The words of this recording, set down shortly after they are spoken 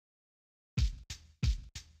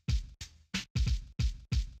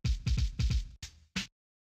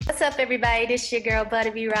What's up, everybody? This is your girl,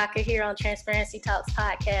 Butta B-Rocka, here on Transparency Talks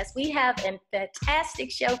podcast. We have a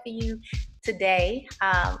fantastic show for you today.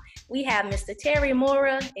 We have Mr. Terry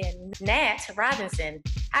Mora and Nat Robinson.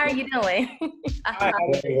 How are you doing? Hi,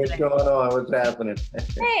 what's going on? What's happening?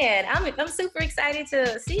 Man, I'm super excited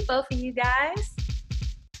to see both of you guys.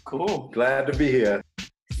 Cool. Glad to be here.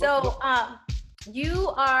 So, you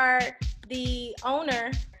are the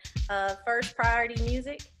owner of First Priority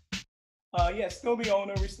Music? Yeah, still the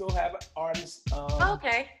owner. We still have artists.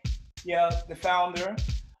 Okay. Yeah, the founder.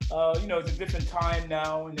 It's a different time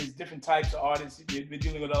now, and there's different types of artists. We're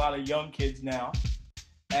dealing with a lot of young kids now,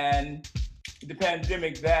 and the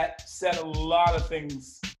pandemic that set a lot of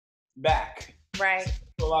things back. Right.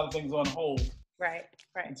 A lot of things on hold. Right.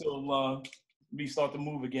 Until we start to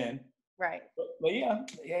move again. Right. But yeah,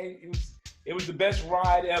 it was the best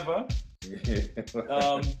ride ever.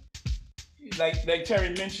 Like Terry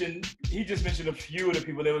mentioned, he just mentioned a few of the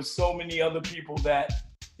people. There was so many other people that,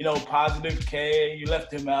 Positive K, you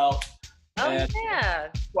left him out. Oh, yeah.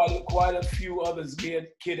 Quite a few others. We had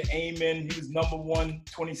Kid Amen, he was #1,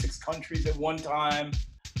 26 countries at one time.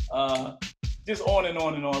 Just on and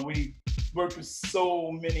on and on. We worked with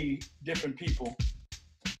so many different people.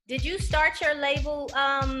 Did you start your label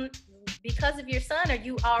because of your son, or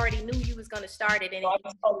you already knew you was going to start it? And I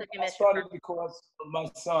started because of my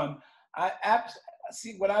son.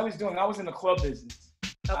 What I was doing, I was in the club business.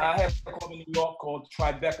 Okay. I had a club in New York called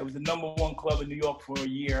Tribeca. It was the #1 club in New York for a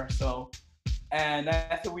year or so. And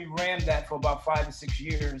after we ran that for about 5 to 6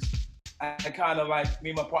 years, I kind of me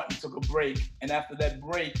and my partner took a break. And after that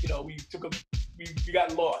break, we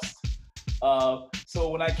got lost. So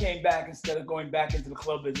when I came back, instead of going back into the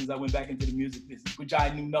club business, I went back into the music business, which I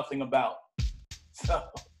knew nothing about. So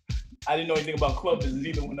I didn't know anything about club business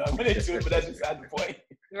either when I went into it, but that's beside the point.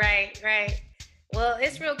 Right. Well,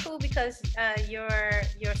 it's real cool because your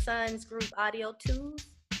son's group Audio 2s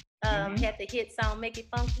had the hit song "Make It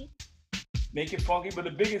Funky." Make It Funky, but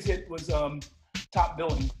the biggest hit was Top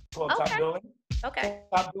Billing, called Top Billing. Okay.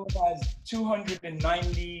 Top Billing has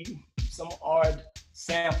 290 some odd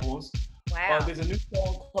samples. Wow. There's a new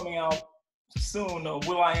song coming out soon.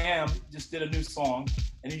 Will.i.am just did a new song,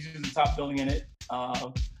 and he's using Top Billing in it.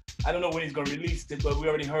 I don't know when he's gonna release it, but we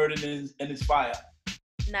already heard it and it's fire.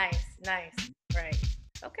 Nice. Right.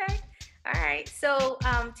 Okay. All right. So,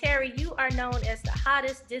 Terry, you are known as the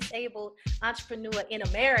hottest disabled entrepreneur in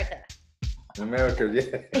America. In America,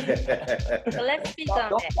 yeah. So let's speak on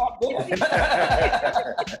that.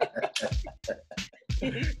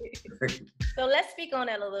 So let's speak on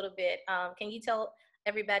that a little bit. Can you tell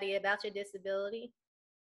everybody about your disability?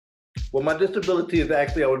 Well, my disability is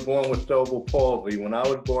actually I was born with cerebral palsy. When I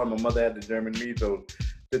was born, my mother had the German measles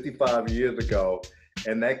 55 years ago.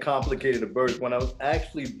 And that complicated the birth. When I was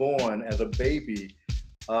actually born as a baby,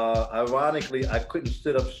 ironically, I couldn't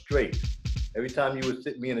sit up straight. Every time you would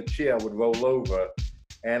sit me in a chair, I would roll over.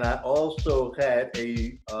 And I also had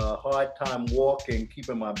a hard time walking,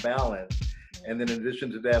 keeping my balance. And then in addition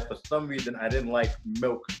to that, for some reason, I didn't like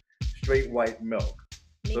milk, straight white milk.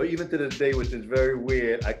 So even to this day, which is very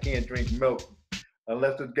weird, I can't drink milk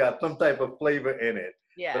unless it's got some type of flavor in it.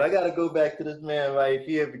 Yeah. But I got to go back to this man right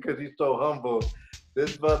here because he's so humble.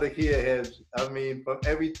 This brother here has, from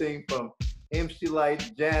everything from MC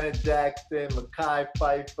Light, Janet Jackson, Mekhi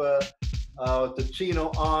Phifer, to Chino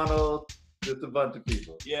Arnold, just a bunch of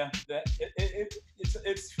people. Yeah, it's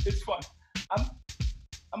fun. I'm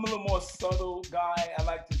a little more subtle guy. I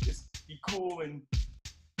like to just be cool, and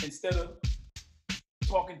instead of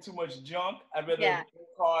talking too much junk, I'd rather work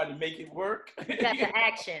hard and make it work. You got the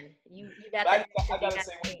action. You got I gotta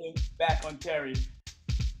say one thing back on Terry.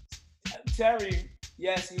 Terry,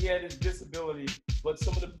 yes, he had his disability, but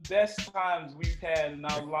some of the best times we've had in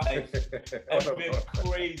our life have been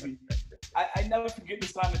crazy. I never forget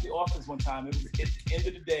this time at the office one time. It was at the end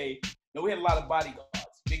of the day. We had a lot of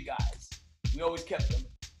bodyguards, big guys. We always kept them.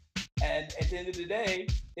 And at the end of the day,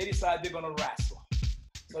 they decided they're gonna wrestle.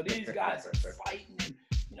 So these guys are fighting,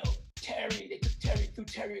 and they threw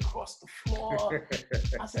Terry across the floor.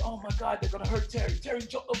 I said, oh my God, they're gonna hurt Terry. Terry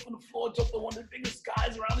jumped up from the floor, jumped on one of the biggest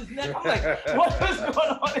guys around his neck. I'm like, what is going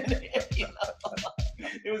on in there?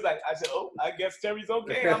 It was like, I said, oh, I guess Terry's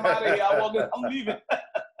okay. I'm out of here. I'm leaving.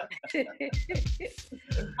 It's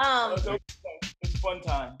a fun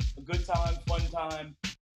time, a good time, fun time,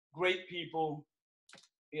 great people.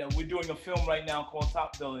 We're doing a film right now called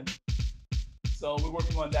Top Billing. So we're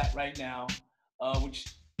working on that right now, which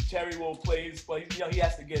Terry will play his play. He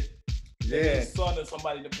has to get his son or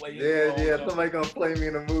somebody to play his role. Yeah, somebody gonna play me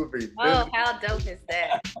in a movie. Oh, how dope is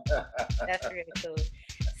that? That's really cool.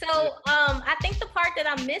 So I think the part that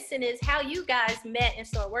I'm missing is how you guys met and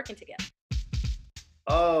started working together.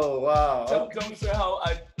 Oh, wow. Tell me how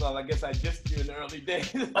I guess I just you in the early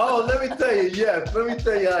days. Oh, let me tell you, yes. Let me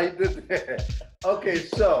tell you how he did that. Okay,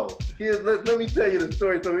 so let me tell you the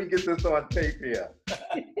story so we get this on tape here.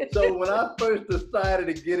 So when I first decided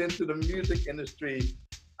to get into the music industry,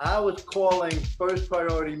 I was calling First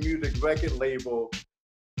Priority Music record label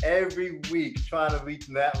every week trying to reach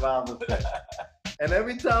Nat Robinson. And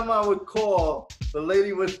every time I would call, the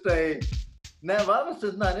lady would say, Nat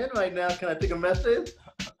Robinson's not in right now. Can I take a message?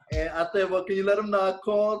 And I said, well, can you let him know I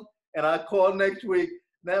called? And I called next week.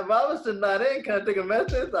 Nat Robinson's not in. Can I take a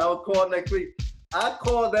message? I would call next week. I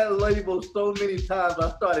called that label so many times,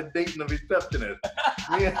 I started dating the receptionist.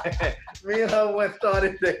 me and her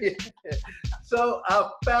started dating. So I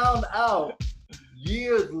found out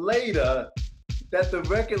years later that the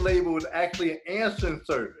record label was actually an answering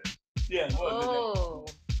service. Yeah, it was. Oh.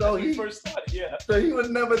 So he first started, yeah. So he was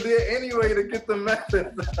never there anyway to get the message.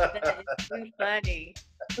 That is too funny.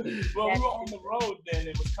 Well, we were on the road then.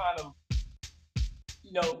 It was kind of,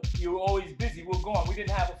 you were always busy. We were going. We didn't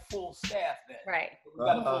have a full staff then. Right. We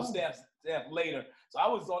got a full staff later. So I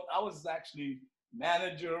was actually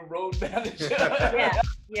manager, road manager.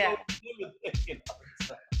 Yeah.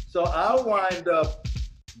 So I wind up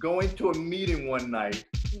going to a meeting one night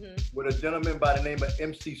with a gentleman by the name of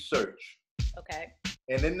MC Search. Okay.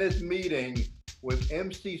 And in this meeting with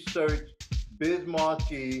MC Search, Biz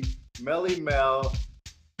Markie, Melly Mel,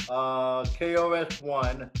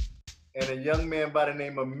 KRS-One, and a young man by the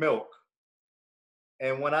name of Milk.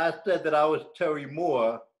 And when I said that I was Terry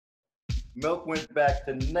Moore, Milk went back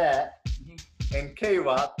to Nat and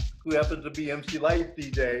K-Rock, who happens to be MC Light's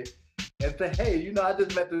DJ, and said, hey, I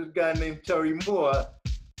just met this guy named Terry Moore.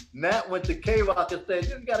 Nat went to K-Rock and said,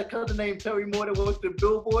 you got a cousin named Terry Moore that works at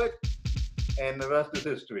Billboard? And the rest is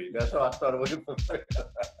history. That's how I started working for him.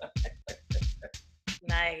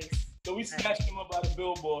 Nice. So we snatched him up out of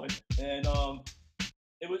Billboard, and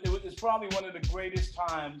it was probably one of the greatest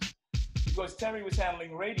times because Terry was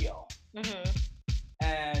handling radio,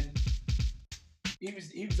 and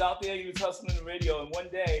he was out there. He was hustling the radio, and one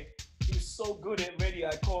day he was so good at radio.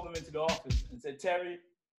 I called him into the office and said, "Terry,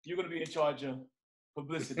 you're going to be in charge of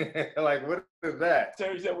publicity." Like, what is that?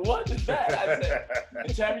 Terry said, "What is that?" I said,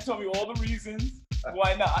 and Terry told me all the reasons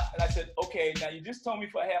why not. And I said, "Okay, now you just told me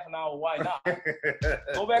for half an hour why not.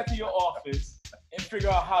 Go back to your office and figure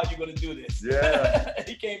out how you're going to do this." Yeah.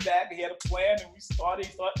 He came back. He had a plan, and we started.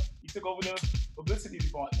 He took over the publicity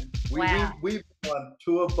department. We've been on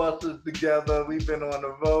tour buses together. We've been on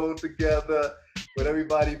the road together with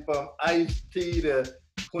everybody from Ice-T to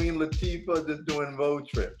Queen Latifah, just doing road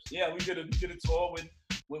trips. Yeah, we did a tour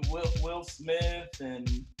with Will Smith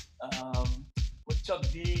and with Chuck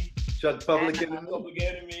D. Chuck Public Enemy.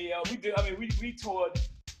 We did. I mean, we toured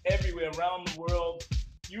everywhere around the world.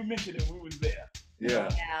 You mentioned it. We was there. Yeah.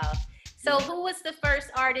 Yeah. So who was the first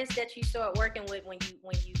artist that you started working with when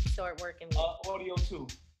you started working with? Audio 2.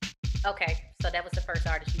 Okay, so that was the first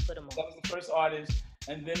artist you put him on. That was the first artist,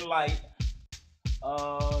 and then Light,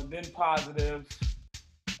 then Positive.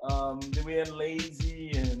 Then we had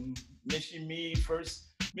Lazy and Michie Me.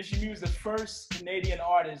 Michie Me was the first Canadian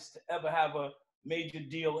artist to ever have a major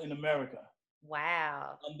deal in America.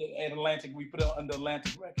 Wow. At Atlantic, we put it under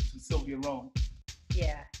Atlantic Records with Sylvia Rome.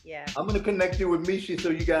 Yeah. I'm gonna connect you with Michie so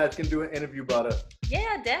you guys can do an interview about her.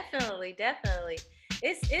 Yeah, definitely.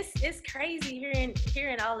 It's crazy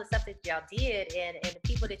hearing all the stuff that y'all did and the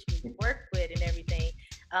people that you worked with and everything.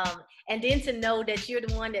 And then to know that you're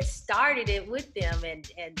the one that started it with them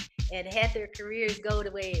and had their careers go the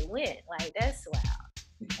way it went. Like, that's wow.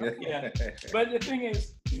 Yeah. But the thing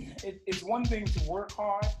is, it's one thing to work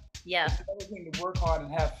hard. Yeah. It's another thing to work hard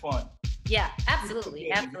and have fun. Yeah,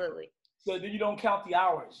 absolutely. So then you don't count the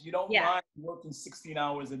hours. You don't mind working 16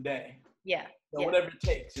 hours a day. Yeah. Whatever it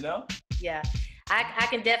takes, Yeah. I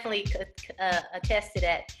can definitely attest to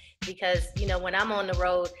that because, when I'm on the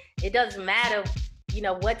road, it doesn't matter,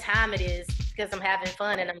 what time it is because I'm having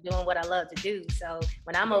fun and I'm doing what I love to do. So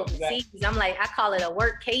when I'm overseas, I'm like, I call it a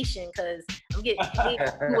workcation because I'm getting paid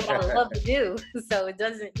to do what I love to do. So it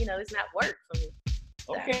doesn't, it's not work for me.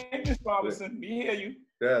 Okay, Ms. Robinson, we hear you.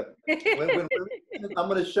 Yeah. I'm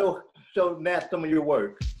going to show Nat some of your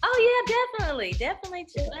work. Oh, yeah, definitely. Let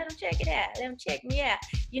them check it out. Let them check me out.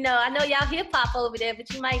 I know y'all hip-hop over there,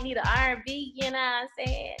 but you might need an R&B, you know what I'm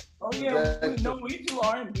saying? Oh, yeah. We do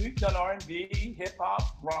R&B. We've done R&B,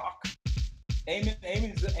 hip-hop, rock.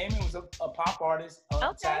 Eamon was a pop artist.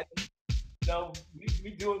 Okay.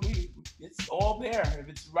 We do it. It's all there. If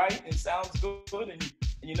it's right and sounds good and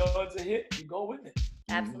you know it's a hit, you go with it.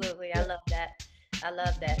 Absolutely. I love that. I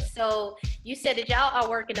love that. So you said that y'all are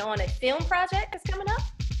working on a film project that's coming up?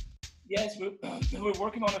 Yes, we're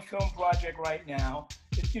working on a film project right now.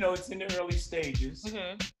 It's in the early stages.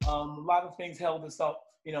 Mm-hmm. A lot of things held us up,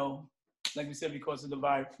 like we said, because of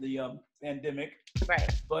the pandemic. Right.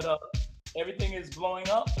 But everything is blowing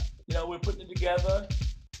up. We're putting it together,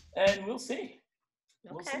 and we'll see.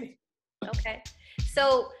 We'll see. Okay.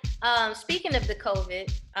 So speaking of the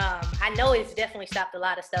COVID, I know it's definitely stopped a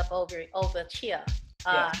lot of stuff over here.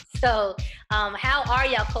 So how are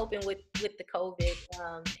y'all coping with the COVID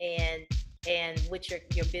and with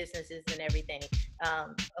your businesses and everything?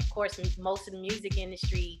 Of course, most of the music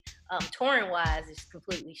industry, touring wise, is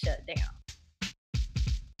completely shut down.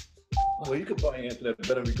 Well, you could probably answer that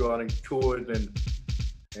better regarding tours and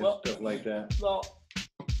stuff like that. Well,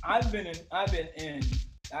 I've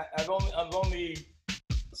only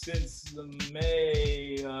since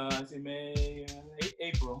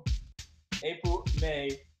April,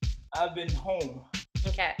 May, I've been home.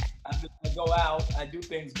 Okay. I go out, I do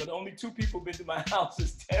things, but only 2 people been to my house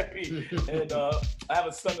is Terry and I have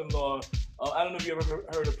a son-in-law. I don't know if you ever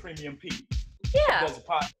heard of Premium Pete. Yeah. He does a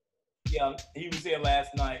pot. Yeah, he was here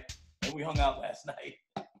last night, and we hung out last night.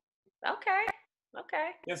 Okay.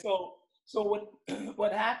 Yeah. So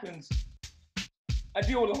what happens? I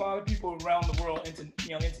deal with a lot of people around the world,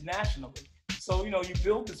 internationally. So you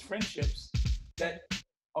build these friendships that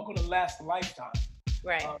are going to last a lifetime.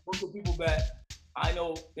 Right. Those are people that I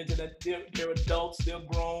know that they're adults, they're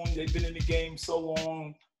grown, they've been in the game so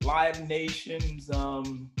long. Live Nations,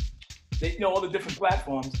 they all the different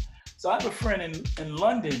platforms. So I have a friend in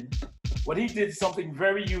London. What he did something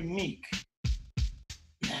very unique.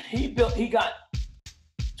 He got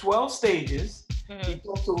 12 stages. Mm-hmm. He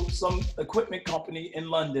talked to some equipment company in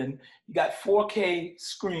London. He got 4K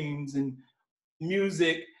screens and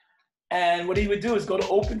music. And what he would do is go to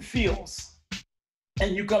open fields,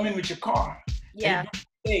 and you come in with your car. Yeah.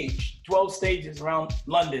 And 12 stages around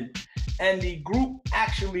London. And the group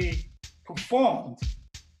actually performed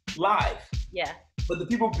live. Yeah. But the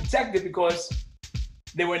people protected because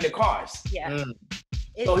they were in their cars. Yeah. Mm.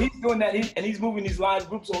 So he's doing that, and he's moving these live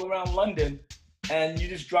groups all around London. And you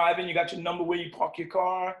just drive in, you got your number where you park your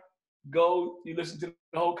car, go, you listen to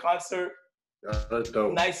the whole concert. That's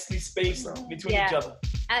dope. Nicely spaced between each other.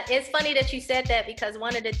 It's funny that you said that, because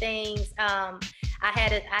one of the things I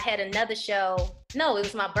had another show. No, it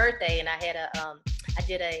was my birthday, and I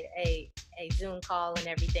did a Zoom call and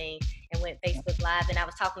everything, and went Facebook Live, and I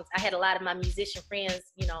had a lot of my musician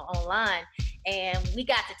friends, online, and we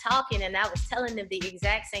got to talking, and I was telling them the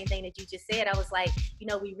exact same thing that you just said. I was like,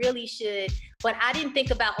 we really should, but I didn't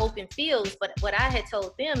think about open fields, but what I had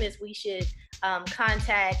told them is we should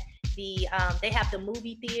contact they have the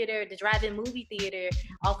movie theater, the drive-in movie theater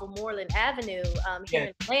off of Moreland Avenue here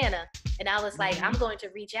in Atlanta. And I was like, I'm going to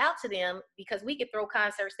reach out to them, because we could throw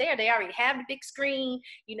concerts there. They already have the big screen,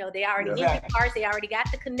 they already get the cars, they already got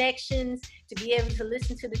the connections to be able to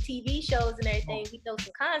listen to the TV shows and everything. We throw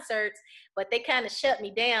some concerts, but they kind of shut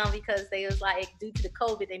me down because they was like, due to the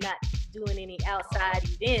COVID, they're not doing any outside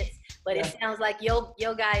events. But it sounds like your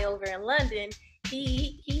guy over in London,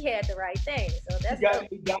 he had the right thing. So that's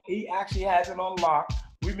he actually has it on lock.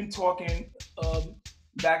 We've been talking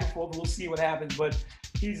back and forth. We'll see what happens. But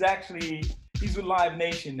he's with Live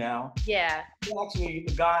Nation now. Yeah. He's actually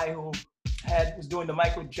the guy who was doing the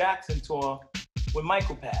Michael Jackson tour when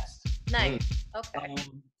Michael passed. Nice. Okay.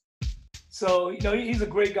 So he's a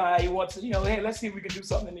great guy. He wants to, hey, let's see if we can do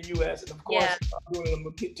something in the U.S. And of course, I'm doing it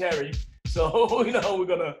with Terry. So we're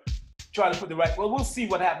gonna try to put the right. Well, we'll see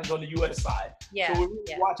what happens on the U.S. side. Yeah. So we're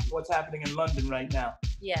really watching what's happening in London right now.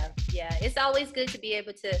 Yeah. It's always good to be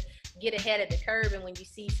able to get ahead of the curve, and when you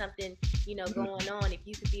see something, going on, if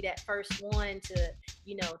you could be that first one to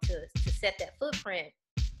set that footprint,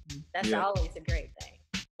 that's always a great thing.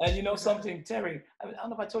 And something, Terry, I don't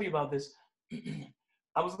know if I told you about this.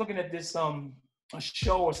 I was looking at this a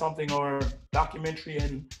show or something, or documentary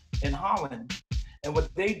in Holland. And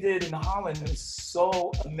what they did in Holland is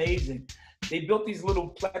so amazing. They built these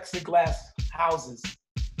little plexiglass houses,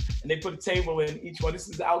 and they put a table in each one. This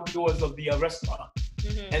is the outdoors of the restaurant.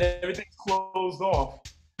 Mm-hmm. And everything's closed off.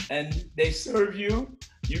 And they serve you.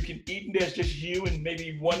 You can eat, and there's just you and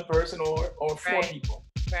maybe one person or 4 people.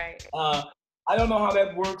 Right. I don't know how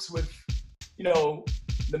that works with,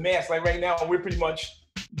 the mask. Like right now, we're pretty much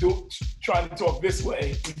trying to talk this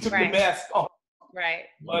way. We took the mask off. Right.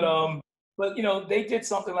 But they did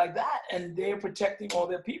something like that, and they're protecting all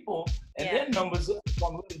their people, and their numbers are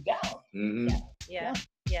really down. Mm-hmm. Yeah.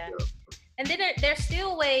 And then there's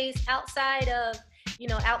still ways outside of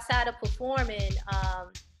performing,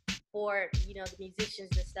 for, you know, the musicians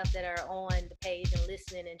and stuff that are on the page and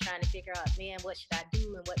listening and trying to figure out, man, what should I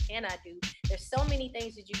do and what can I do? There's so many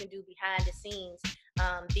things that you can do behind the scenes.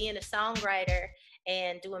 Being a songwriter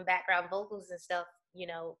and doing background vocals and stuff, you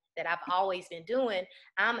know, that I've always been doing,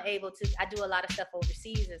 I do a lot of stuff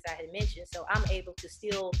overseas, as I had mentioned, so I'm able to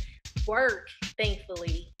still work,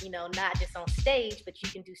 thankfully, you know, not just on stage, but you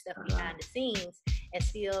can do stuff behind the scenes and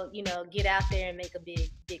still, you know, get out there and make a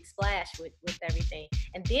big splash with everything.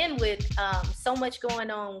 And then with so much going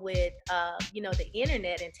on with, you know, the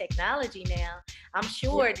internet and technology now, I'm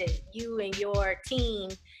sure that you and your team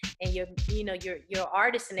and your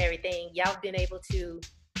artists and everything, y'all been able to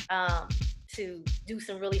do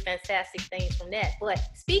some really fantastic things from that. But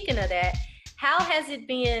speaking of that, how has it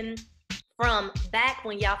been from back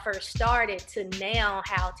when y'all first started to now,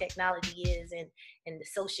 how technology is and the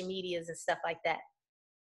social medias and stuff like that?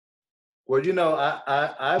 Well, you know,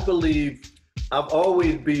 I believe, I've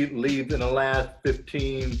always believed in the last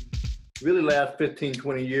 15,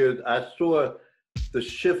 20 years, I saw the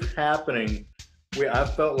shift happening where I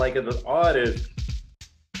felt like as an artist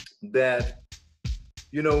that,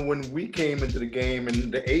 you know, when we came into the game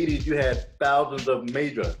in the 80s, you had thousands of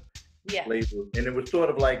major labels. And it was sort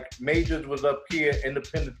of like majors was up here,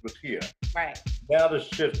 independence was here. Right. Now the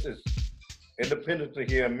shift is independence are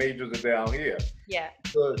here and majors are down here. Yeah.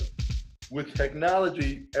 But with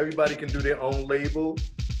technology, everybody can do their own label.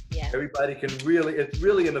 Yeah. Everybody can really, it's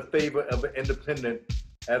really in the favor of an independent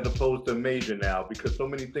as opposed to major now, because so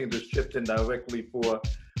many things are shifting directly for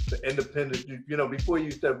the independent. You know, before you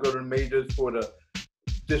used to go to the majors for the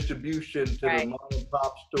distribution to the mom and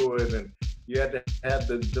pop stores, and you had to have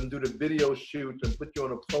them do the video shoots and put you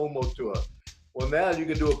on a promo tour. Well, now you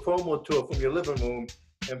can do a promo tour from your living room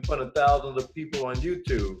in front of thousands of people on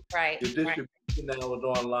YouTube. Right. Your distribution now is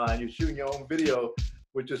online. You're shooting your own video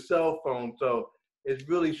with your cell phone. So it's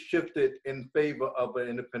really shifted in favor of an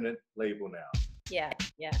independent label now. Yeah,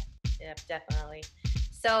 definitely.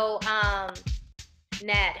 So,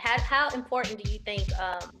 Nat, how important do you think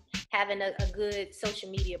having a good social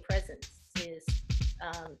media presence is?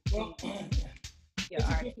 Well, your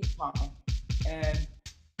art? And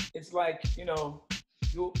it's like, you know,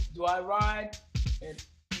 do I ride and,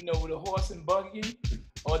 you know, with a horse and buggy,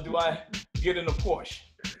 or do I get in a Porsche?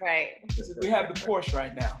 Right. We have the Porsche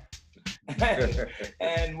right now.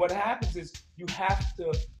 And what happens is you have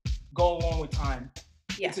to go along with time.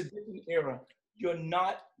 Yeah. It's a different era. You're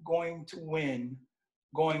not going to win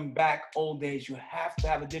going back old days. You have to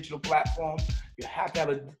have a digital platform. You have to have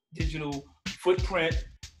a digital footprint.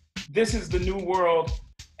 This is the new world.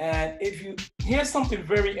 And here's something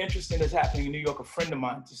very interesting that's happening in New York. A friend of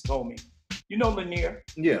mine just told me. You know Lanier?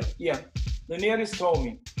 Yeah. Yeah. Lanier just told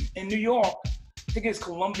me. In New York, I think it's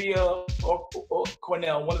Columbia or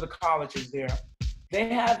Cornell, one of the colleges there, they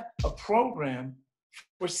have a program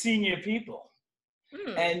for senior people.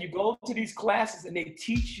 And you go to these classes and they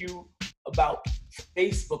teach you about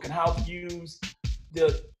Facebook and how to use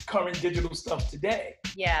the current digital stuff today.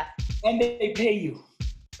 Yeah. And they pay you.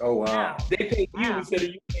 Oh, wow. They pay you instead of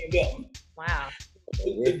you paying them. Wow.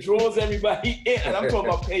 It draws everybody in, and I'm talking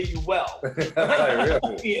about pay you well.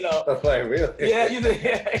 Like, you know. Like, really? Yeah,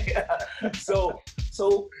 yeah. So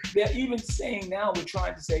they're even saying now, we're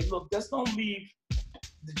trying to say, look, let's don't leave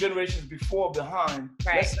the generations before behind.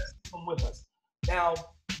 Right. Let's come with us. Now,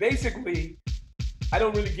 basically, I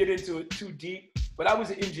don't really get into it too deep, but I was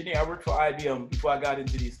an engineer. I worked for IBM before I got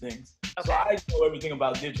into these things. Okay. So I know everything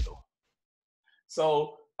about digital.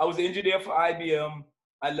 So I was an engineer for IBM.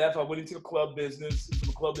 I left, I went into the club business. From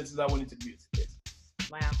the club business, I went into the music business.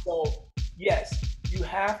 Wow. So yes, you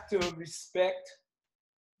have to respect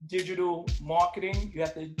digital marketing. You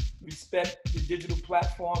have to respect the digital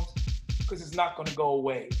platforms, because it's not going to go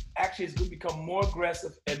away. Actually, it's going to become more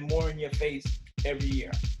aggressive and more in your face every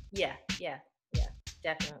year. Yeah,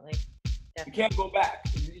 definitely. You can't go back.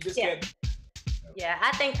 You just can't. Yeah,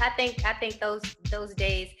 I think those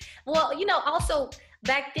days. Well, you know, also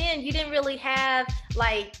back then you didn't really have,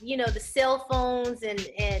 like, you know, the cell phones and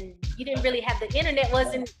you didn't really have, the internet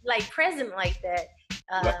wasn't like present like that.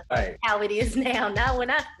 Right. How it is now. Not when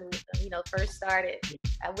I, you know, first started.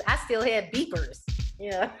 I still had beepers.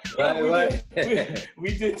 Yeah. Right.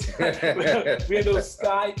 We did. We had those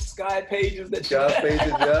Sky pages that you Sky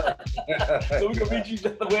pages, yeah. So we can reach each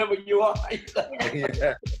other wherever you are.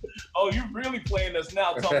 Yeah. Oh, you're really playing us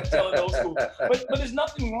now, telling those school. But there's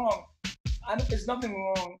nothing wrong. There's nothing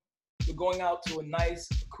wrong with going out to a nice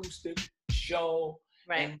acoustic show,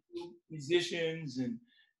 right, and musicians, and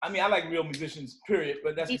I mean, I like real musicians, period.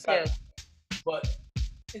 But that's beside. But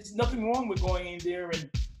it's nothing wrong with going in there and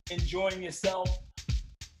enjoying yourself.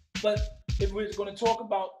 But if we're going to talk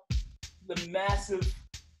about the massive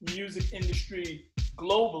music industry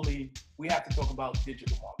globally, we have to talk about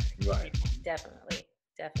digital marketing. Right. Definitely.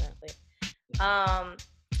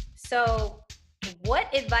 So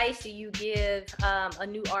what advice do you give a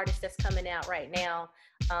new artist that's coming out right now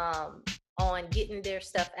on getting their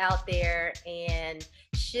stuff out there, and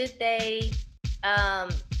should they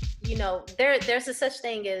there's a such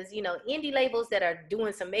thing as indie labels that are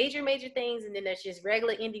doing some major things, and then there's just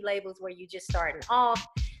regular indie labels where you just starting off,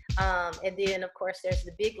 and then of course there's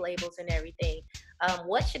the big labels and everything.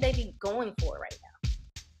 What should they be going for right now?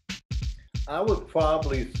 I would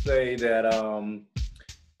probably say that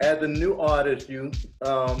as a new artist, you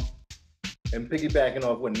and piggybacking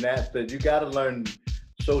off what Nat said, you got to learn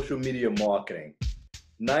social media marketing.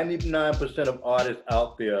 99% of artists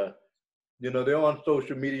out there, they're on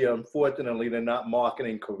social media. Unfortunately, they're not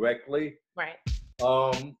marketing correctly. Right.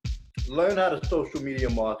 Learn how to social media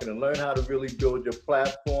market and learn how to really build your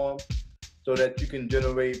platform so that you can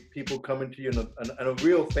generate people coming to you in a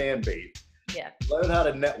real fan base. Yeah. Learn how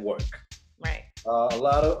to network. Right. A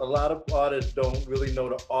lot of artists don't really know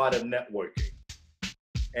the art of networking.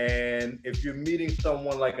 And if you're meeting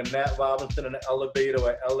someone like a Nat Robinson in the elevator,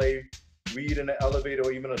 or L.A. Reid in the elevator,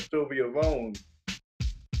 or even a Sylvia Rhone,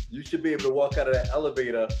 you should be able to walk out of that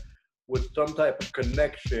elevator with some type of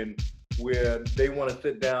connection where they want to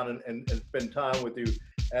sit down and spend time with you,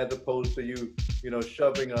 as opposed to you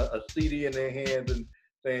shoving a CD in their hands and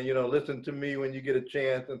saying, listen to me when you get a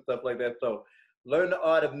chance and stuff like that. So learn the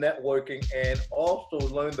art of networking and also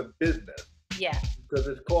learn the business. Yeah. Because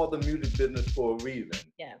it's called the music business for a reason.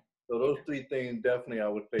 Yeah. So those three things, definitely, I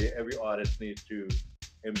would say every artist needs to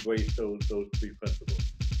embrace those three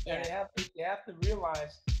principles. And you have to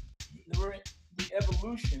realize the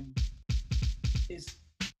evolution is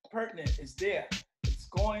pertinent. It's there. It's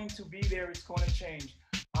going to be there. It's going to change.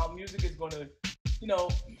 Our music is going to,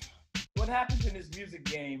 what happens in this music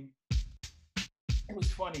game, it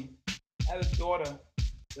was funny. I had a daughter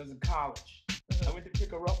that was in college. I went to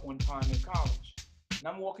pick her up one time in college. And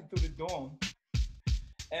I'm walking through the dorm,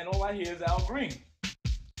 and all I hear is Al Green.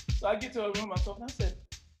 So I get to her room, I said,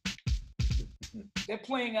 they're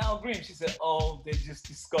playing Al Green. She said, oh, they just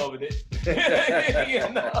discovered it.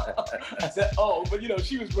 I said, oh, but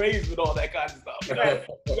she was raised with all that kind of stuff.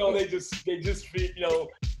 They just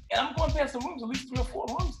and I'm going past the rooms, at least 3 or 4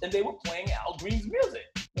 rooms, and they were playing Al Green's music.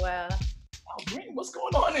 Wow. Al Green, what's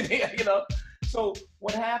going on in here, So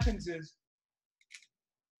what happens is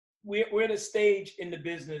we're at a stage in the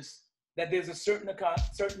business that there's a certain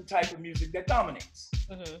type of music that dominates.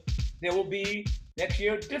 Mm-hmm. There will be next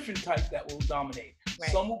year a different type that will dominate.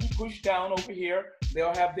 Right. Some will be pushed down over here.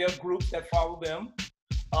 They'll have their groups that follow them.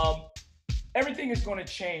 Everything is going to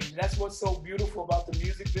change. That's what's so beautiful about the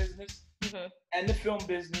music business and the film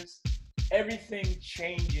business. Everything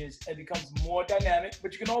changes and becomes more dynamic,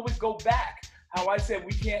 but you can always go back. How I said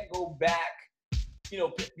we can't go back,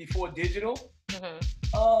 before digital.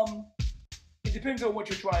 It depends on what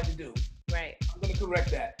you're trying to do. Right. I'm going to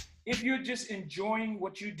correct that. If you're just enjoying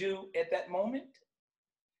what you do at that moment,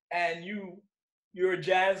 and you're a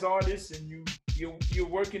jazz artist and you're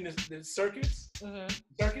working the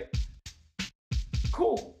circuit,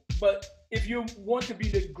 cool. But if you want to be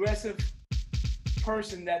the aggressive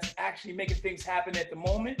person that's actually making things happen at the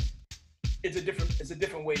moment, it's a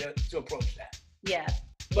different way to approach that. Yeah.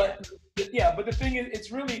 But the thing is,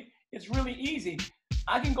 it's really easy.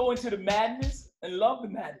 I can go into the madness and love the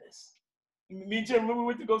madness. Me and Jim, remember we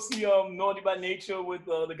went to go see Naughty by Nature with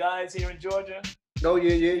the guys here in Georgia? Oh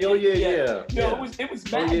yeah. It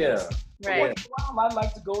was madness. Oh, yeah. Right. Once in a while, I'd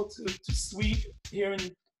like to go to Sweet here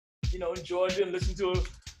in Georgia and listen to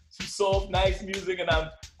some soft, nice music, and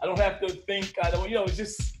I don't have to think. It's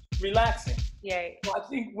just relaxing. Yeah. So I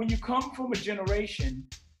think when you come from a generation,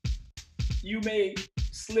 you may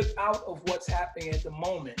slip out of what's happening at the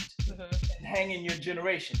moment and hang in your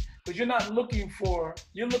generation, because you're looking for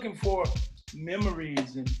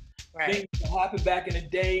memories and things that happened back in the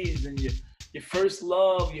days, and your first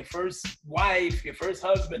love, your first wife, your first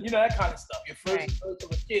husband, that kind of stuff, your first birth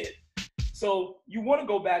of a kid. So you want to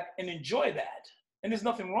go back and enjoy that, and there's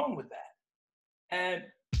nothing wrong with that. And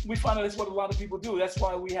we find out that's what a lot of people do. That's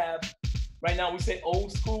why we have, right now we say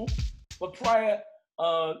old school, but prior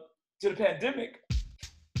to the pandemic,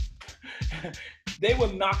 they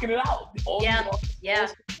were knocking it out. All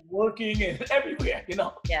working and everywhere,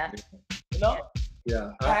 Yeah.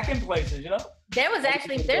 Yeah. Packing places, There's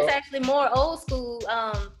actually more old school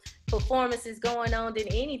performances going on than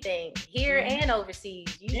anything here and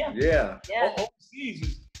overseas. Overseas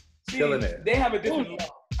is killing it. They have a different love.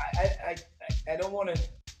 I don't want to.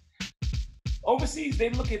 Overseas, they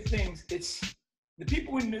look at things. the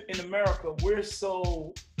people in America,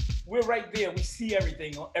 we're right there. We see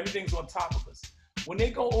everything. Everything's on top of us. When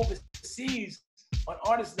they go overseas, an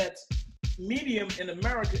artist that's medium in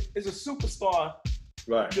America is a superstar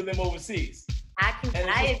to them overseas.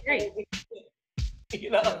 I agree. You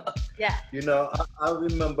know? Yeah. You know, I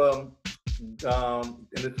remember, and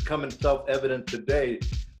it's coming self-evident today,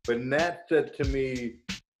 but Nat said to me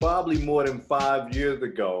probably more than 5 years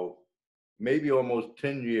ago, maybe almost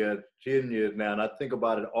 10 years now, and I think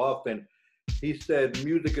about it often. He said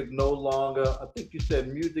music is no longer, I think you said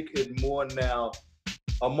music is more now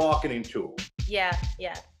a marketing tool. Yeah.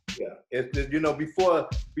 It's, you know, before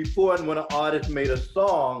when an artist made a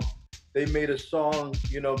song, they made a song,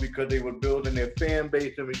 you know, because they were building their fan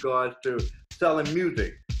base in regards to selling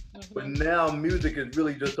music. Mm-hmm. But now music is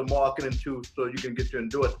really just a marketing tool so you can get your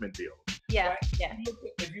endorsement deal. Yeah, right? yeah.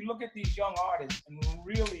 If you look at these young artists and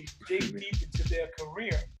really dig deep into their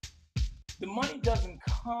career, the money doesn't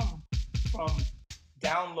come from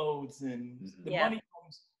downloads, and the money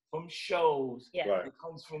comes from shows. Yeah. Right. It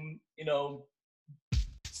comes from, you know,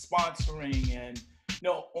 sponsoring and, you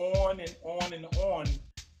know, on and on and on.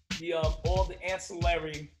 All the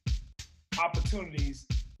ancillary opportunities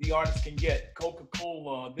the artists can get,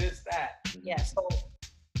 Coca-Cola, this, that. Yeah. So,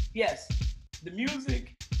 yes, the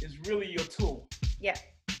music is really your tool. Yeah.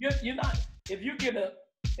 You're not, if you get a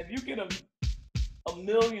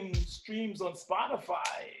million streams on Spotify,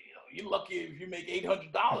 you know, you're lucky if you make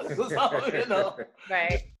 $800 or something, you know.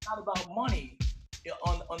 Right. It's not about money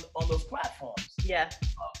on those platforms. Yeah.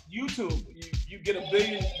 YouTube, you get a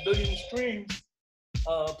billion streams,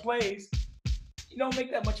 plays, you don't make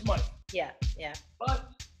that much money. Yeah, yeah.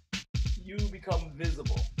 But you become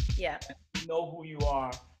visible. Yeah. You know who you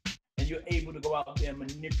are, and you're able to go out there and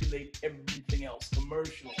manipulate everything else,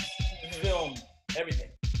 commercials, film, everything.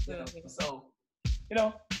 You know? So, you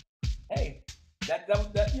know, hey, that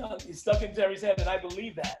you know, it's stuck in Terry's head, and I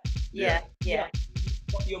believe that. Yeah.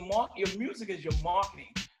 Your music is your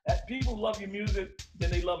marketing. That people love your music, then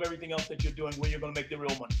they love everything else that you're doing, where you're going to make the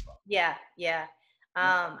real money from. Yeah.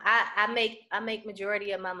 I make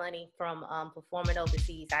majority of my money from performing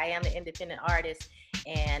overseas. I am an independent artist,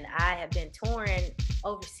 and I have been touring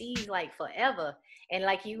overseas like forever. And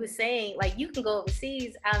like you were saying, like you can go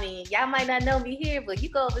overseas. I mean, y'all might not know me here, but you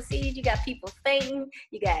go overseas, you got people fainting,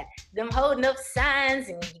 you got them holding up signs,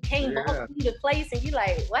 and you can't walk through the place, and you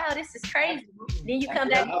like, wow, this is crazy. Then you come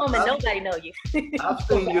back home and nobody know you. I've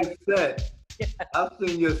seen your set. I've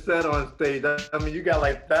seen your set on stage. I mean, you got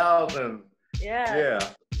like thousands. Yeah.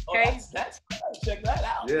 Oh, that's check that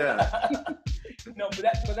out. Yeah. No,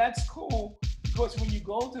 but that's cool, because when you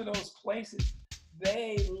go to those places,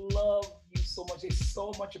 they love you so much. They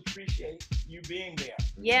so much appreciate you being there.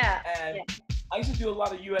 Yeah. And I used to do a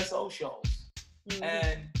lot of USO shows,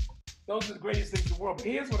 and those are the greatest things in the world. But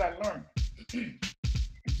here's what I learned: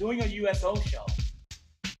 doing a USO show,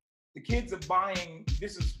 the kids are buying.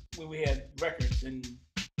 This is when we had records and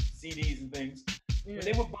CDs and things. When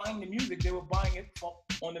they were buying the music, they were buying it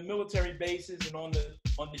on the military bases and on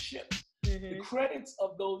the ships. The credits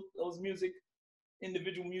of those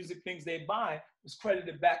individual music things they buy was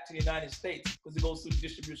credited back to the United States, because it goes through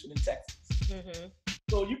distribution in Texas.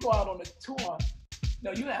 So you go out on a tour,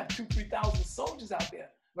 you have 2,000-3,000 soldiers out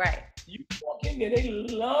there. Right. You walk in there, they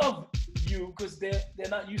love you because they're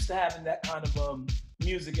not used to having that kind of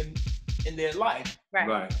music in their life.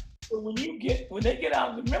 Right. So when they get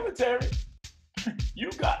out of the military, you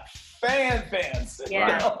got fans.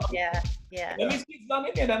 Yeah. And these kids not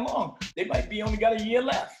in there that long. They might be only got a year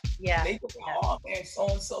left. Yeah. They go, oh man,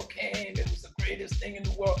 so-and-so came. It was the greatest thing in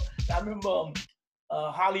the world. I remember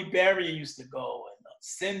Holly Berry used to go, and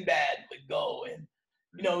Sinbad would go, and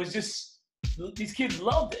it was just, these kids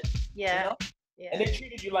loved it. Yeah. And they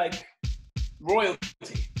treated you like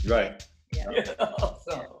royalty. Right.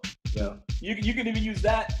 So you can even use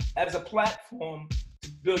that as a platform to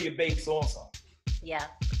build your base also. Yeah.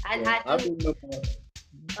 I remember.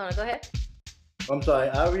 Go ahead. I'm sorry.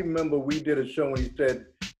 I remember we did a show when he said,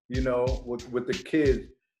 with the kids.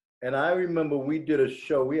 And I remember we did a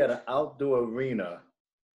show. We had an outdoor arena.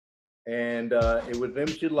 And it was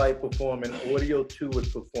MC Light performing, Audio 2 was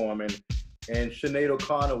performing, and Sinead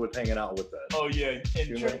O'Connor was hanging out with us. Oh, yeah. In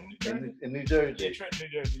New Jersey. Yeah, Trenton, New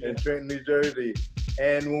Jersey. In Trenton, New Jersey.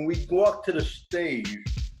 And when we walked to the stage,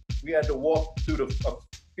 we had to walk through a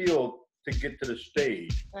field to get to the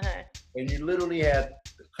stage. And you literally had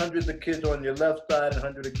hundreds of kids on your left side and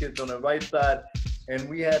hundreds of kids on the right side. And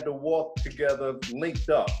we had to walk together, linked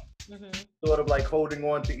up, sort of like holding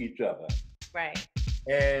on to each other. Right.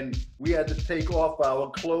 And we had to take off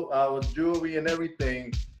our jewelry and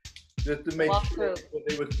everything just to make Walk sure through.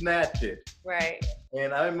 they would snatch it. Right.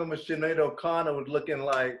 And I remember Sinead O'Connor was looking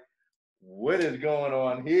like, what is going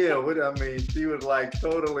on here? She was like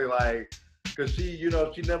totally like, because she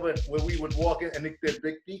never, when we would walk in, and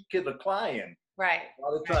these kids are crying. Right.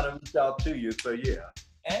 While they're trying to reach out to you. So, yeah.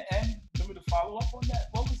 And to follow up on that,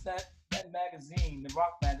 what was that magazine, the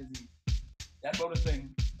rock magazine, that wrote a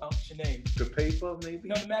thing about Sinead? The paper, maybe?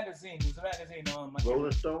 No, the magazine. It was a magazine on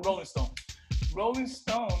Rolling Stone? Rolling Stone. Rolling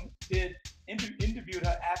Stone interviewed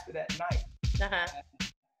her after that night. Uh-huh.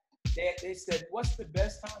 They said, what's the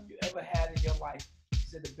best time you ever had in your life? She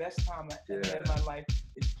said, the best time I ever had in my life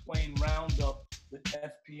is playing Roundup with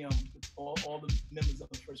FPM, with all the members of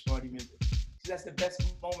the First Party Music. She said, that's the best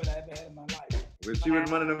moment I ever had in my life. When she was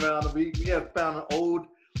running around, we had found an old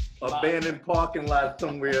abandoned parking lot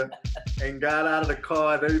somewhere and got out of the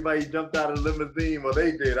car. Everybody jumped out of the limousine. Well,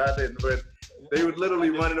 they did. I didn't. But they were literally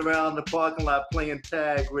running around the parking lot playing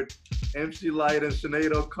tag with MC Light and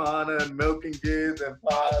Sinead O'Connor and Milk and Giz and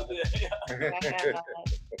Pop.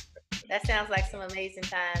 That sounds like some amazing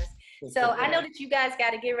times. So I know that you guys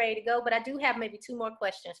got to get ready to go, but I do have maybe 2 more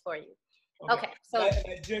questions for you. Okay. So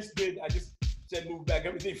I just said move back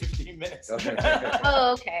everything 15 minutes.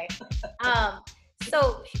 Oh, okay.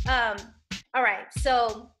 All right.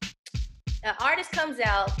 So an artist comes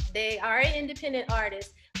out, they are an independent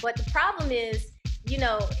artist, but the problem is,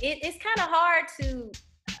 it's kind of hard to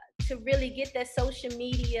really get that social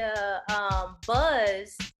media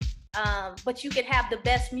buzz. But you could have the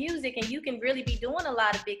best music and you can really be doing a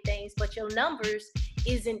lot of big things, but your numbers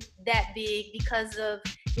isn't that big because of,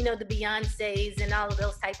 the Beyoncés and all of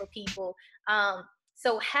those type of people.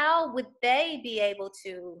 So how would they be able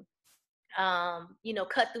to,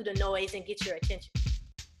 cut through the noise and get your attention?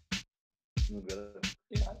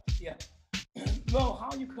 Yeah. Well,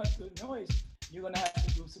 how you cut through the noise, you're going to have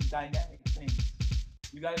to do some dynamic things.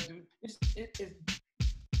 You got to do,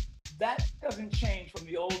 that doesn't change from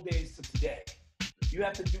the old days to today. You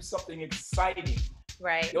have to do something exciting.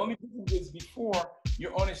 Right. The only difference is before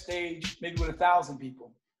you're on a stage, maybe with 1,000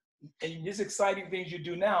 people. And this exciting things you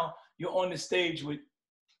do now, you're on the stage with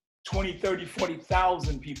 20, 30,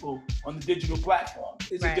 40,000 people on the digital platform.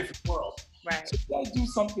 It's a different world. Right. So you gotta do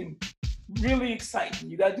something really exciting.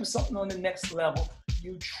 You gotta do something on the next level.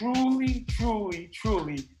 You truly, truly,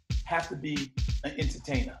 truly have to be an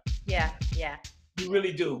entertainer. Yeah. You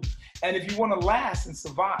really do. And if you want to last and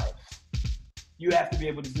survive, you have to be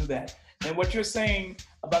able to do that. And what you're saying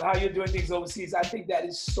about how you're doing things overseas, I think that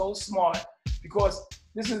is so smart because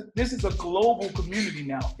this is a global community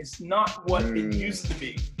now. It's not what it used to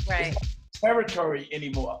be. Right. It's not territory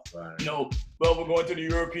anymore. Right. We're going to the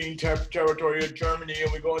European territory of Germany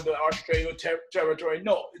and we're going to Australia territory.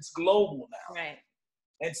 No, it's global now. Right.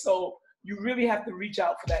 And so you really have to reach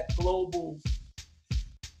out for that global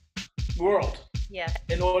world. Yeah.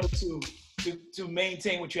 In order to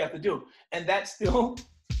maintain what you have to do. And that's still,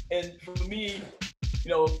 and for me,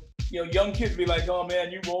 young kids be like, oh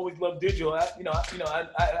man, you've always loved digital. I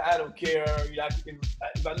don't care.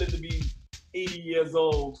 If I live to be 80 years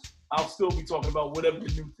old, I'll still be talking about whatever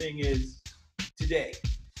the new thing is today.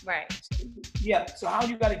 Right. Yeah. So how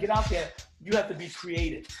you got to get out there? You have to be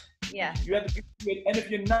creative. Yeah. You have to be creative. And if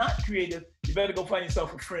you're not creative, you better go find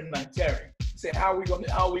yourself a friend like Terry. Say, how are we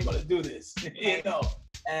gonna do this?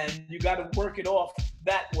 And you got to work it off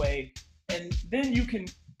that way, and then you can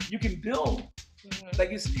build,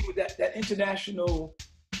 like you see, with that international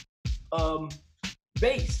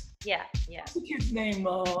base. Yeah. What's the kid's name?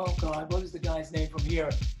 Oh God, what is the guy's name from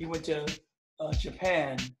here? He went to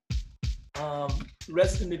Japan.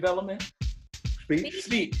 Rest in Development.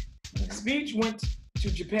 Speech went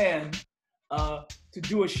to Japan to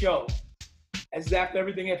do a show. As after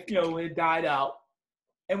everything had died out,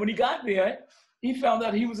 and when he got there, he found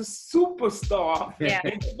out he was a superstar. Yeah.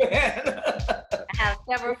 In Japan. I have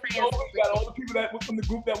several friends. We got all the people that were from the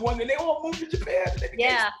group that won, and they all moved to Japan.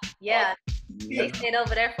 Yeah. They stayed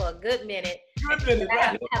over there for a good minute.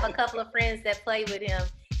 I have a couple of friends that play with him,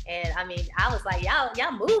 and I was like,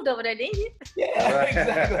 y'all moved over there, didn't you?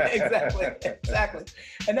 Yeah, exactly.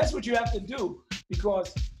 And that's what you have to do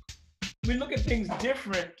because we look at things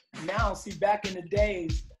different now. See, back in the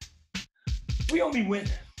days, we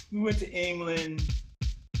went to England,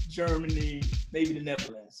 Germany, maybe the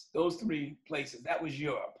Netherlands. Those 3 places. That was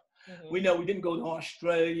Europe. Mm-hmm. We know we didn't go to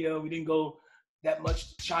Australia. We didn't go that much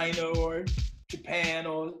to China or Japan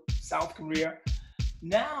or South Korea.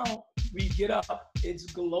 Now we get up, it's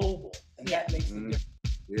global, and that makes the difference.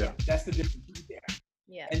 Yeah. That's the difference right there.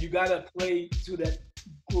 Yeah. And you got to play to that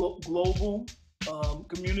global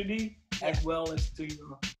community as well as to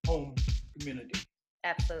your home community.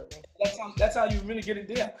 Absolutely. That's how you really get it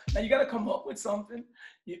there. Now you got to come up with something.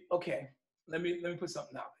 Okay, let me put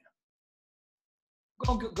something out there.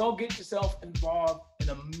 Go get yourself involved in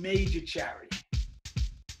a major charity.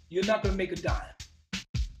 You're not going to make a dime.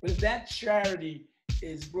 But if that charity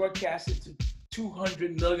is broadcasted to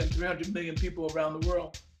 200 million, 300 million people around the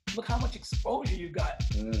world, look how much exposure you got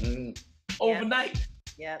overnight.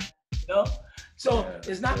 Yep. You know? So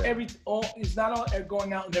it's not it's not all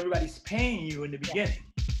going out and everybody's paying you in the beginning.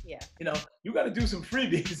 Yeah. You know, you got to do some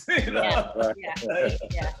freebies. You know? Yeah.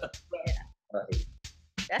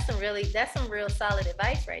 That's some real solid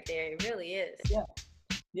advice right there. It really is.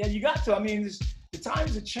 Yeah, you got to. I mean, the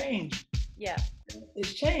times have changed. Yeah.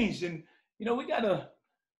 It's changed, and you know, we gotta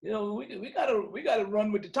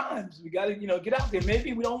run with the times. We gotta, get out there.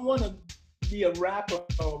 Maybe we don't want to be a rapper,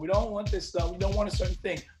 or we don't want this stuff. We don't want a certain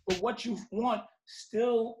thing, but what you want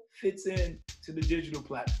still fits in to the digital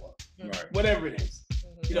platform, whatever it is.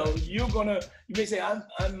 You know, you may say, I'm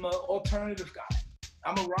an alternative guy.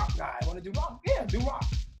 I'm a rock guy. I want to do rock. Yeah, do rock.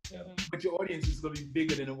 But your audience is going to be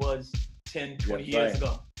bigger than it was 10, 20 years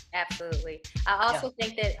ago. Absolutely. I also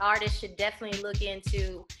think that artists should definitely look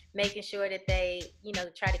into making sure that they,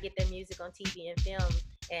 try to get their music on TV and film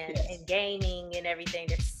and gaming and everything.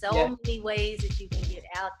 There's so many ways that you can get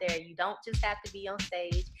out there. You don't just have to be on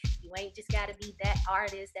stage. You ain't just got to be that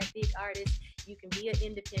artist, that big artist. You can be an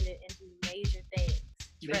independent and do major things.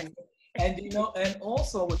 Trust me. And and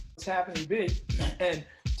also what's happening big, and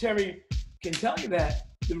Terry can tell you that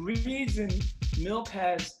the reason Milk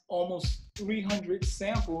has almost 300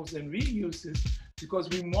 samples and reuses because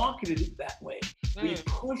we marketed it that way. We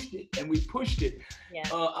pushed it and we pushed it. Yeah.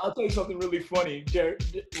 I'll tell you something really funny.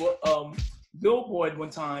 Billboard one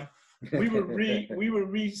time, we would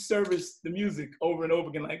resurface the music over and over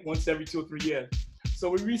again, like once every 2 or 3 years. So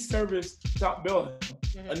we resurfaced Top Billing.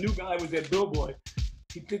 A new guy was at Billboard.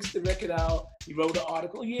 He fixed the record out. He wrote an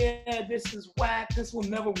article. Yeah, this is whack. This will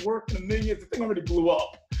never work in a million. The thing already blew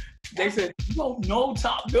up. They said, you don't know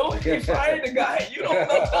Top Billing. They fired the guy. You don't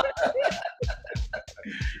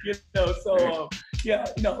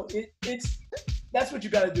know. It's that's what you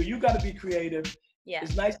got to do. You got to be creative. Yeah.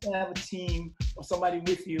 It's nice to have a team or somebody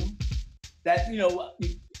with you. That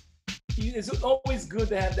it's always good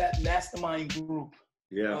to have that mastermind group.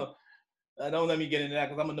 Yeah. Don't let me get into that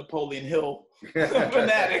because I'm a Napoleon Hill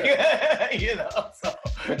fanatic. So.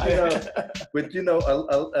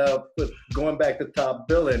 But going back to Top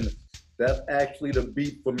Billing, that's actually the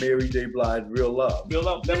beat for Mary J. Blige, Real Love. Real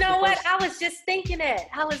Love. You know what? I was just thinking that.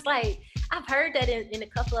 I was like, I've heard that in a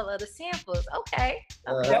couple of other samples. Okay.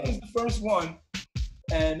 That was the first one.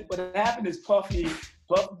 And what happened is Puff did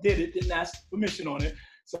it, didn't ask permission on it.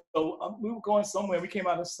 So we were going somewhere. We came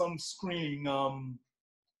out of some screening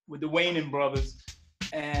with the Wayne brothers.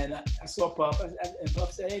 And I saw Puff, and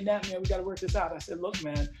Puff said, "Hey, Nat, man, we got to work this out." I said, "Look,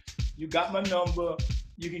 man, you got my number.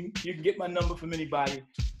 You can get my number from anybody.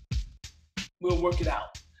 We'll work it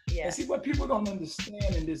out." Yeah. And see, what people don't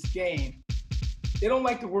understand in this game, they don't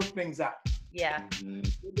like to work things out. Yeah.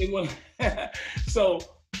 They want. So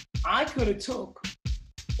I could have took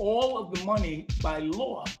all of the money by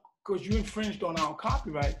law because you infringed on our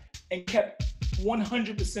copyright and kept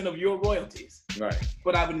 100% of your royalties. Right.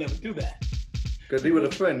 But I would never do that. Because he was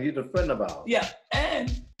a friend. He's a friend of ours. Yeah.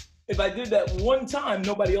 And if I did that one time,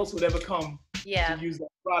 nobody else would ever come to use that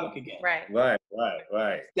product again. Right.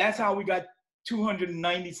 That's how we got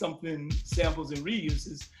 290 something samples and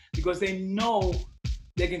reuses, because they know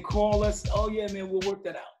they can call us. Oh yeah, man, we'll work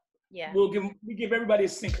that out. Yeah. We give everybody a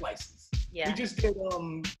sync license. Yeah. We just did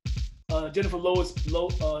Jennifer Lopez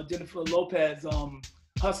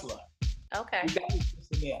Hustler. Okay. We got this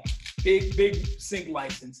in there. Big sync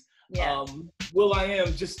license. Yeah.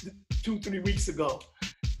 will.i.am just 2-3 weeks ago.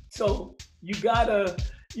 So you gotta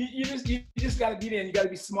you just gotta be there, and you gotta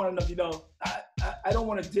be smart enough. I don't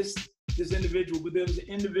want to diss this individual, but there was an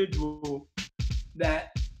individual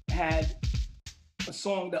that had a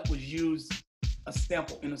song that was used, a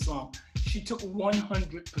sample in a song. She took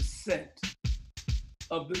 100%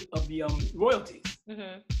 of the royalties.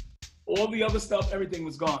 Mm-hmm. All the other stuff, everything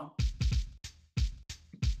was gone.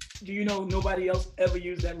 Do you know nobody else ever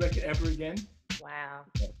used that record ever again? Wow.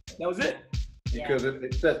 That was it. Because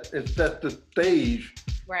it sets the stage.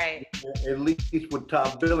 Right. At least with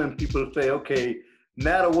Top Billing, people say, okay,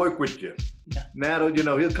 Nat'll work with you. Yeah. Nat'll,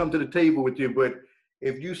 he'll come to the table with you. But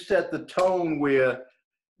if you set the tone where,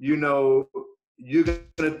 you're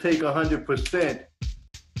gonna take 100%,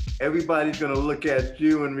 everybody's gonna look at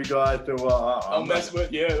you in regards to, Don't mess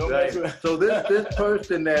with. So this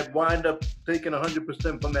person that wind up taking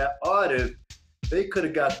 100% from that artist, they could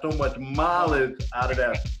have got so much mileage out of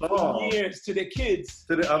that song. Years to their kids.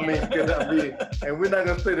 And we're not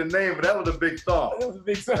gonna say the name, but that was a big song. That was a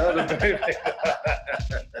big song.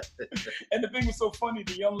 And the thing was so funny,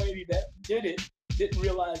 the young lady that did it didn't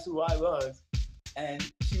realize who I was. And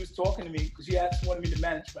she was talking to me because she wanted me to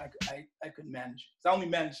manage, but I couldn't manage. So I only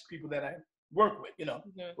managed people that I work with, you know.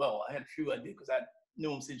 Mm-hmm. Well, I had a few I did because I knew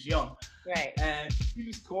them since young. Right. And she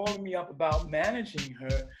was calling me up about managing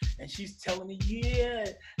her, and she's telling me,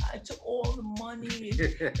 yeah, I took all the money,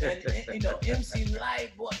 and you know, MC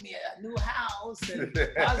Light bought me a new house, and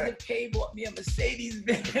Positive K bought me a Mercedes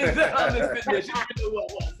Benz. She didn't know who I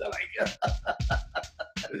was. I'm like,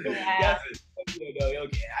 that's it.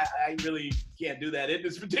 Okay, I really can't do that in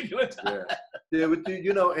this particular time. Yeah, but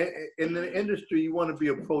you know, in the industry, you want to be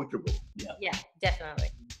approachable. Yeah, definitely.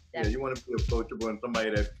 Yeah, you want to be approachable and somebody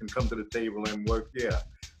that can come to the table and work. Yeah,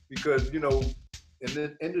 because you know, in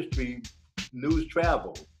this industry, news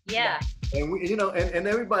travels. Yeah. And we, you know, and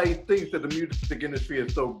everybody thinks that the music industry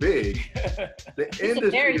is so big. The industry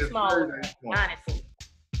very is small, very small. honestly.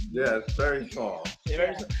 Yeah, it's very small.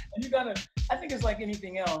 Very small. And you gotta. I think it's like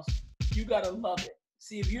anything else. You gotta love it.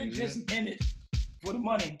 See, if you're just in it for the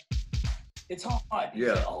money, it's hard.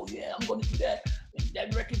 You say, oh yeah, I'm gonna do that. And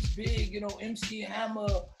that record's big, you know. MC Hammer.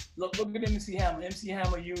 Look at MC Hammer. MC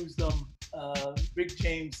Hammer used Rick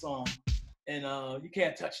James song, and You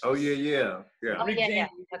Can't Touch This. Oh yeah. Oh, Rick James,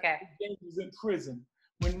 Rick James was in prison.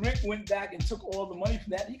 When Rick went back and took all the money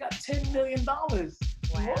from that, he got $10 million.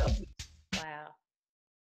 Wow.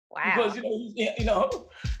 Because you know,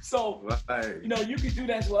 so you know, you can do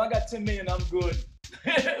that. So, well, I got 10 million, I'm good.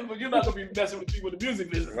 But you're not gonna be messing with people with the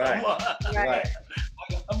music business. Right.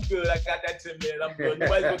 I'm good. I got that 10 million. I'm good.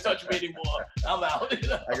 Nobody's gonna touch me anymore. I'm out. You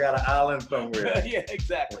know? I got an island somewhere. Yeah,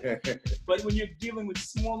 exactly. But when you're dealing with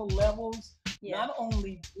smaller levels, not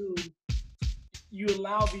only do you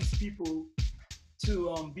allow these people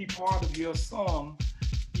to be part of your song,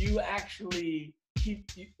 you actually keep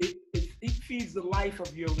it feeds the life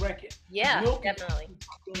of your record. Yeah, definitely.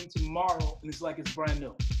 Doing tomorrow, and it's like it's brand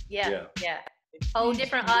new. Yeah. Whole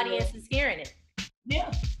different audience is hearing it.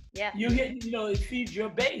 Yeah. You hit, you know, it feeds your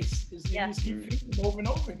base. You just keep feeding them over and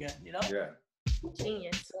over again. You know. Yeah.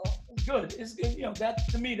 Genius. So it's good. It's good. You know, that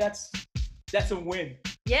to me, that's a win.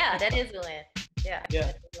 Yeah, that is a win. Yeah.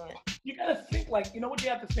 You gotta think like, you know what you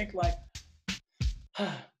have to think like.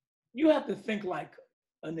 You have to think like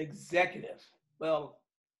an executive. Well,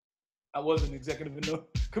 I was an executive in the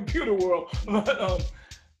computer world, but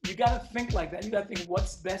you got to think like that. You got to think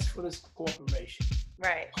what's best for this corporation.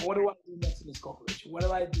 Right. What do I do next in this corporation? What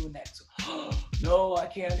do I do next? No, I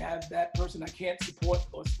can't have that person. I can't support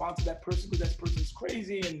or sponsor that person because that person's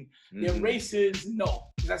crazy and they're racist. No,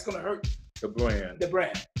 because that's going to hurt the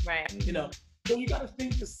brand. Right. You know, so you got to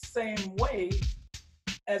think the same way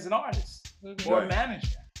as an artist or a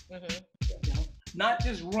manager. You know, not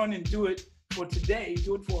just run and do it for today,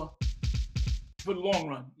 do it for the long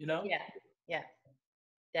run, you know? Yeah,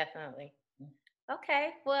 definitely. Okay,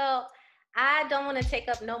 well, I don't want to take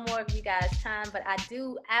up no more of you guys' time, but I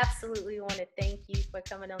do absolutely want to thank you for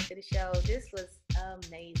coming on to the show. This was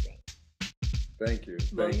amazing. Thank you.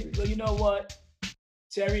 Well, you know what?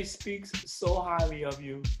 Terry speaks so highly of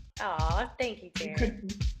you. Oh, thank you, Terry.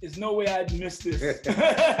 There's no way I'd miss this.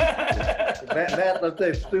 Nat, let's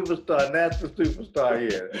say superstar. Nat's the superstar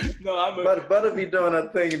here. No, Butta be doing her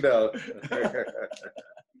thing though.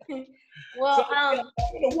 Well, so, I'm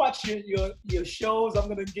gonna watch your shows. I'm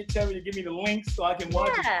gonna get Terry to give me the links so I can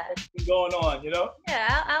watch what's going on. You know?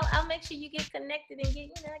 Yeah, I'll make sure you get connected and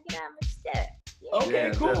get out my step. Yeah.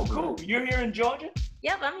 Okay, cool. You're here in Georgia?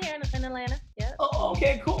 Yep, I'm here in Atlanta. Yep. Oh,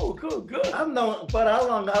 okay, cool, good. But how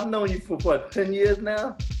long? I've known you for what, 10 years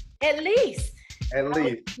now? At least. At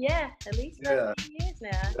least 10 years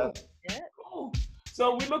now. Yeah. Cool.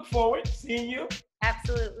 So we look forward to seeing you.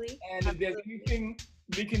 Absolutely. And if there's anything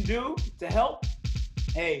we can do to help,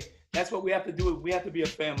 hey, that's what we have to do. We have to be a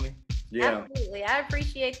family. Yeah. Absolutely. I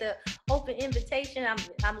appreciate the open invitation.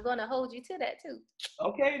 I'm going to hold you to that too.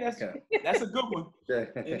 Okay, that's a good one.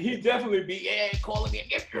 And he'd definitely be calling me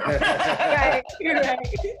again. Right.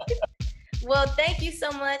 Well, thank you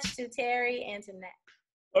so much to Terry and to Nat.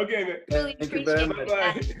 Okay, man. Really appreciate it.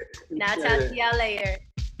 Bye. And I'll talk to y'all later.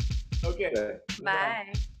 Okay.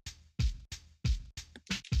 Bye.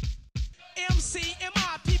 MC and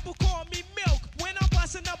my people call me Milk. When I'm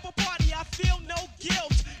busting up a party, I feel